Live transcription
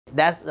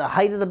That's the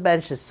height of the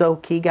bench is so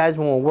key, guys,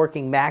 when we're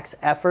working max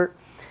effort,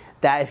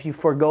 that if you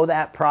forego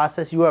that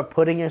process, you are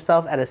putting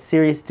yourself at a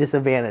serious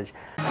disadvantage.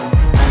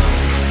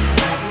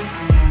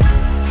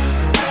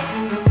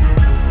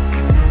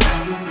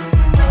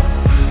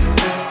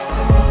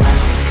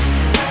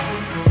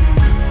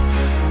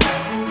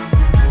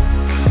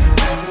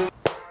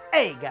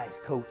 Hey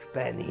guys, Coach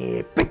Ben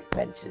here,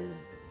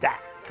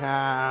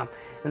 BigBenches.com,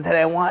 and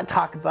today I want to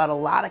talk about a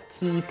lot of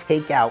key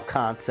takeout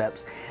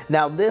concepts.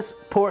 Now this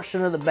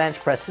portion of the bench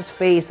press, this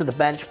phase of the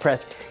bench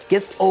press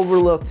gets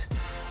overlooked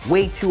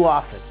way too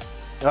often.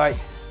 All right,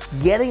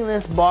 getting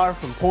this bar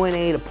from point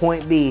A to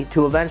point B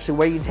to eventually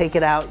where you take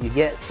it out, you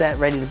get set,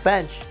 ready to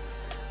bench,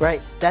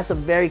 right? That's a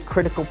very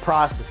critical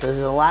process. There's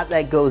a lot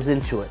that goes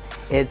into it.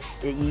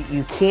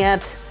 You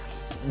can't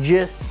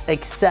just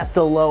accept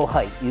a low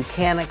height. You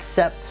can't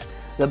accept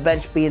the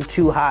bench being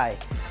too high.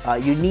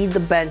 You need the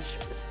bench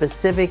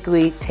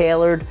specifically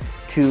tailored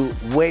to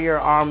where your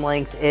arm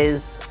length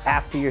is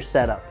after your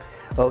setup.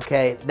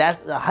 Okay,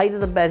 that's the height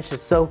of the bench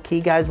is so key,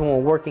 guys, when we're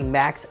working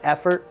max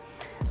effort,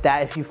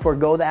 that if you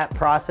forego that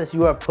process,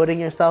 you are putting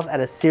yourself at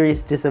a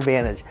serious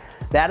disadvantage.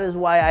 That is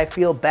why I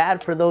feel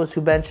bad for those who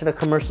bench at a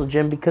commercial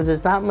gym, because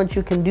there's not much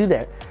you can do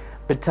there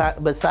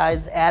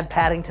besides add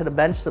padding to the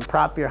bench to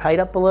prop your height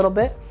up a little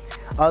bit.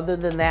 Other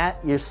than that,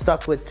 you're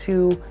stuck with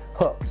two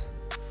hooks.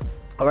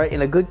 All right,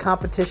 in a good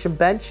competition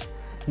bench,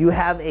 you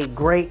have a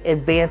great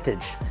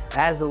advantage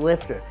as a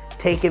lifter.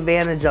 Take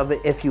advantage of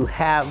it if you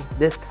have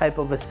this type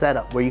of a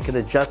setup where you can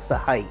adjust the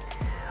height.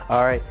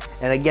 All right,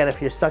 and again, if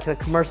you're stuck in a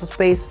commercial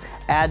space,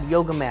 add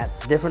yoga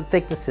mats, different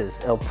thicknesses.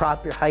 It'll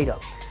prop your height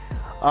up.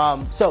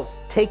 So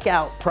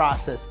takeout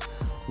process.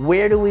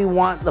 Where do we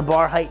want the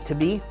bar height to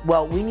be?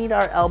 Well, we need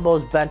our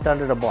elbows bent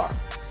under the bar.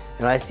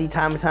 And I see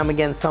time and time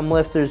again some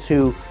lifters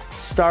who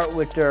start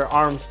with their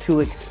arms too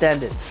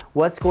extended.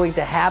 What's going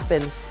to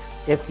happen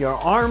if your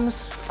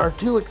arms are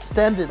too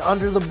extended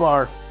under the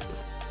bar?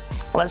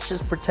 Let's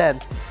just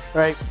pretend,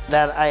 right,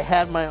 that I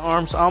had my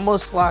arms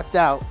almost locked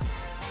out.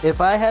 If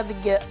I had to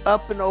get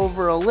up and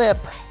over a lip,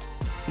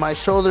 my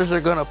shoulders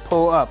are gonna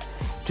pull up.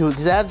 To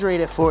exaggerate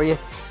it for you,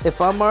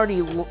 if I'm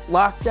already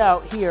locked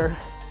out here,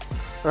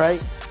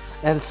 right,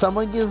 and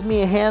someone gives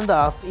me a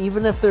handoff,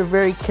 even if they're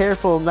very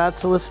careful not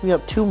to lift me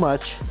up too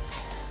much,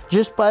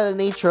 just by the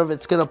nature of it,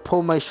 it's gonna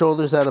pull my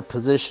shoulders out of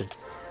position.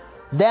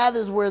 That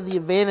is where the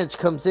advantage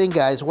comes in,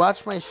 guys.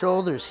 Watch my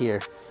shoulders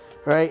here,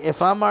 right?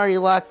 If I'm already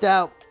locked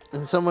out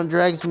and someone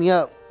drags me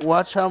up,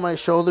 watch how my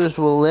shoulders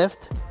will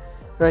lift,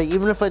 right?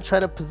 Even if I try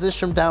to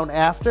position them down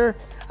after,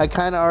 I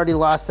kind of already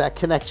lost that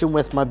connection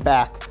with my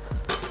back.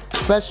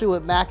 Especially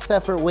with max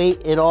effort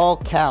weight, it all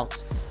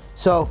counts.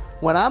 So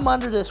when I'm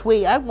under this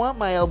weight, I want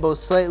my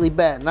elbows slightly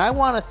bent, and I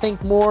want to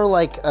think more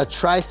like a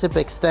tricep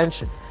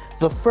extension.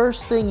 The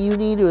first thing you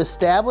need to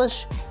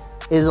establish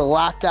is a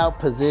locked out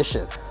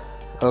position.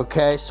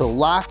 Okay, so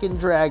lock and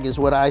drag is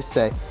what I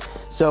say.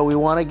 So we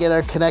want to get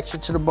our connection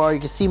to the bar. You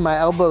can see my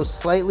elbows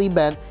slightly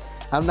bent.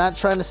 I'm not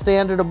trying to stay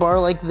under the bar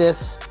like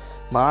this.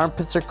 My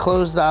armpits are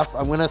closed off.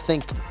 I'm gonna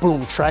think,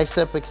 boom,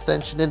 tricep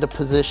extension into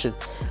position.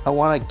 I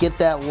want to get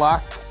that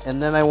lock,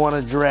 and then I want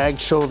to drag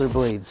shoulder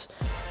blades.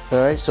 All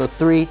right, so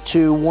 3,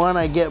 2, 1,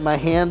 I get my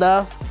hand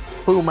off.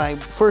 Boom,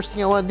 first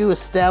thing I want to do is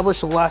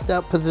establish a locked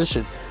out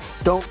position.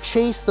 Don't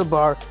chase the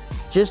bar,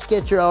 just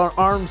get your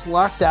arms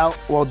locked out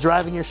while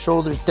driving your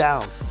shoulders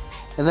down.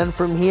 And then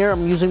from here,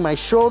 I'm using my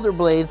shoulder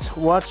blades,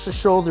 watch the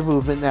shoulder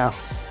movement now,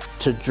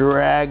 to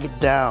drag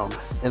down.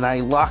 And I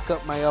lock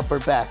up my upper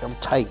back, I'm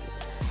tight.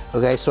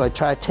 Okay, so I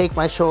try to take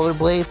my shoulder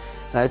blade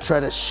and I try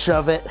to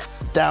shove it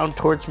down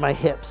towards my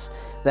hips.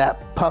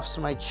 That puffs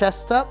my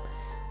chest up,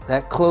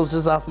 that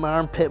closes off my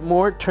armpit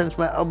more, turns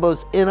my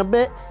elbows in a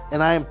bit,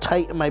 and I am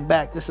tight in my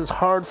back. This is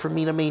hard for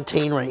me to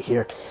maintain right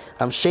here.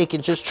 I'm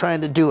shaking just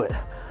trying to do it.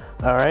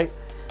 All right,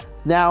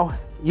 now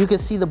you can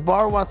see the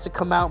bar wants to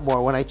come out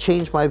more when I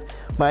change my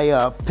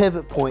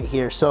pivot point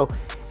here. So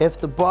if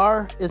the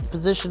bar is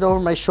positioned over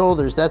my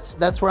shoulders,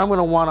 that's where I'm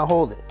gonna wanna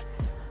hold it.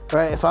 All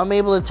right, if I'm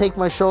able to take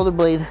my shoulder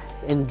blade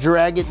and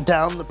drag it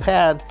down the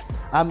pad,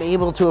 I'm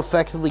able to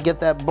effectively get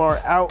that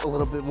bar out a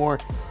little bit more.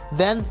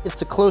 Then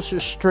it's a closer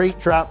straight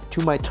drop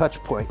to my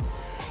touch point,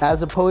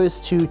 as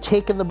opposed to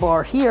taking the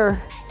bar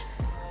here,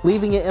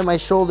 leaving it in my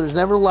shoulders,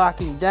 never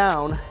locking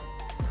down,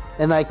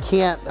 and I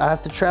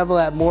have to travel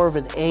at more of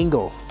an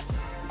angle,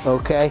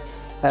 okay?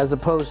 As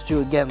opposed to,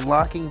 again,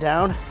 locking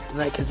down,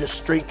 and I can just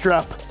straight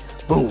drop,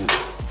 boom,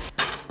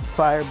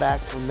 fire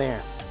back from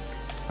there.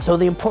 So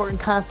the important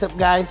concept,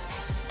 guys,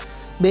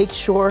 make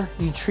sure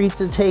you treat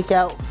the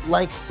takeout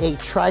like a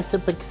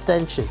tricep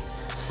extension.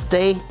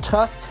 Stay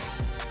tucked,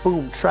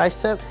 boom,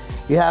 tricep.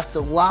 You have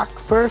to lock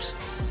first,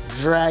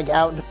 drag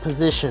out into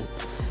position.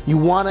 You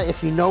wanna,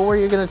 if you know where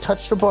you're gonna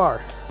touch the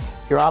bar,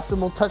 your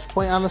optimal touch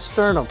point on the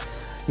sternum,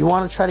 you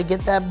wanna try to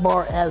get that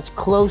bar as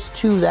close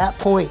to that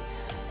point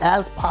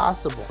as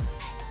possible.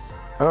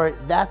 All right,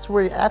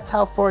 that's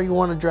how far you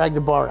wanna drag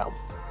the bar out.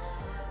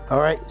 All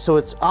right, so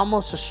it's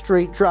almost a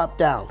straight drop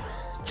down,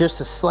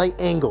 just a slight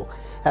angle,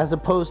 as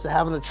opposed to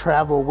having to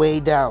travel way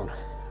down,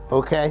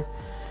 okay?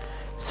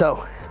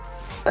 So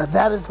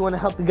that is going to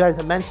help you guys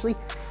immensely,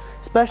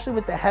 especially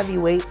with the heavy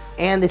weight.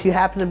 And if you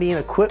happen to be an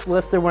equipped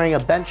lifter wearing a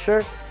bench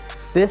shirt,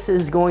 this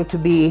is going to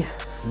be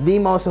the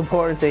most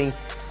important thing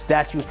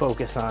that you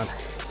focus on.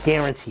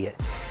 Guarantee it.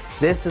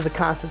 This is a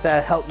concept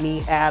that helped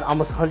me add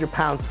almost 100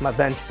 pounds to my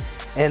bench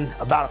in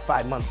about a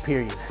 5-month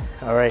period.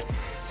 All right,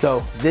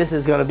 so this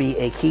is going to be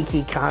a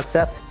key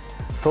concept.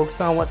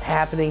 Focus on what's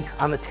happening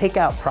on the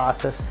takeout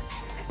process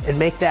and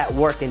make that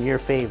work in your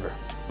favor.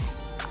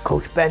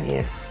 Coach Ben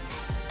here,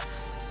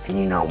 and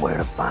you know where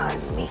to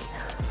find me.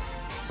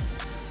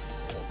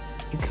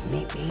 You can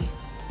meet me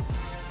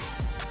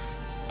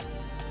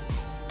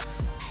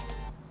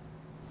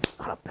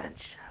on a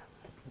bench.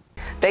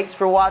 Thanks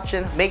for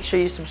watching. Make sure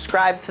you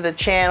subscribe to the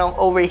channel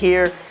over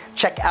here.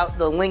 Check out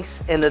the links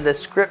in the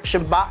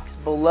description box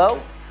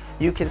below.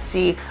 You can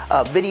see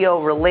a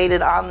video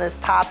related on this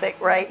topic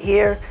right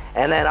here,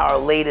 and then our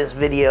latest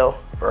video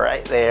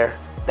right there.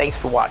 Thanks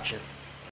for watching.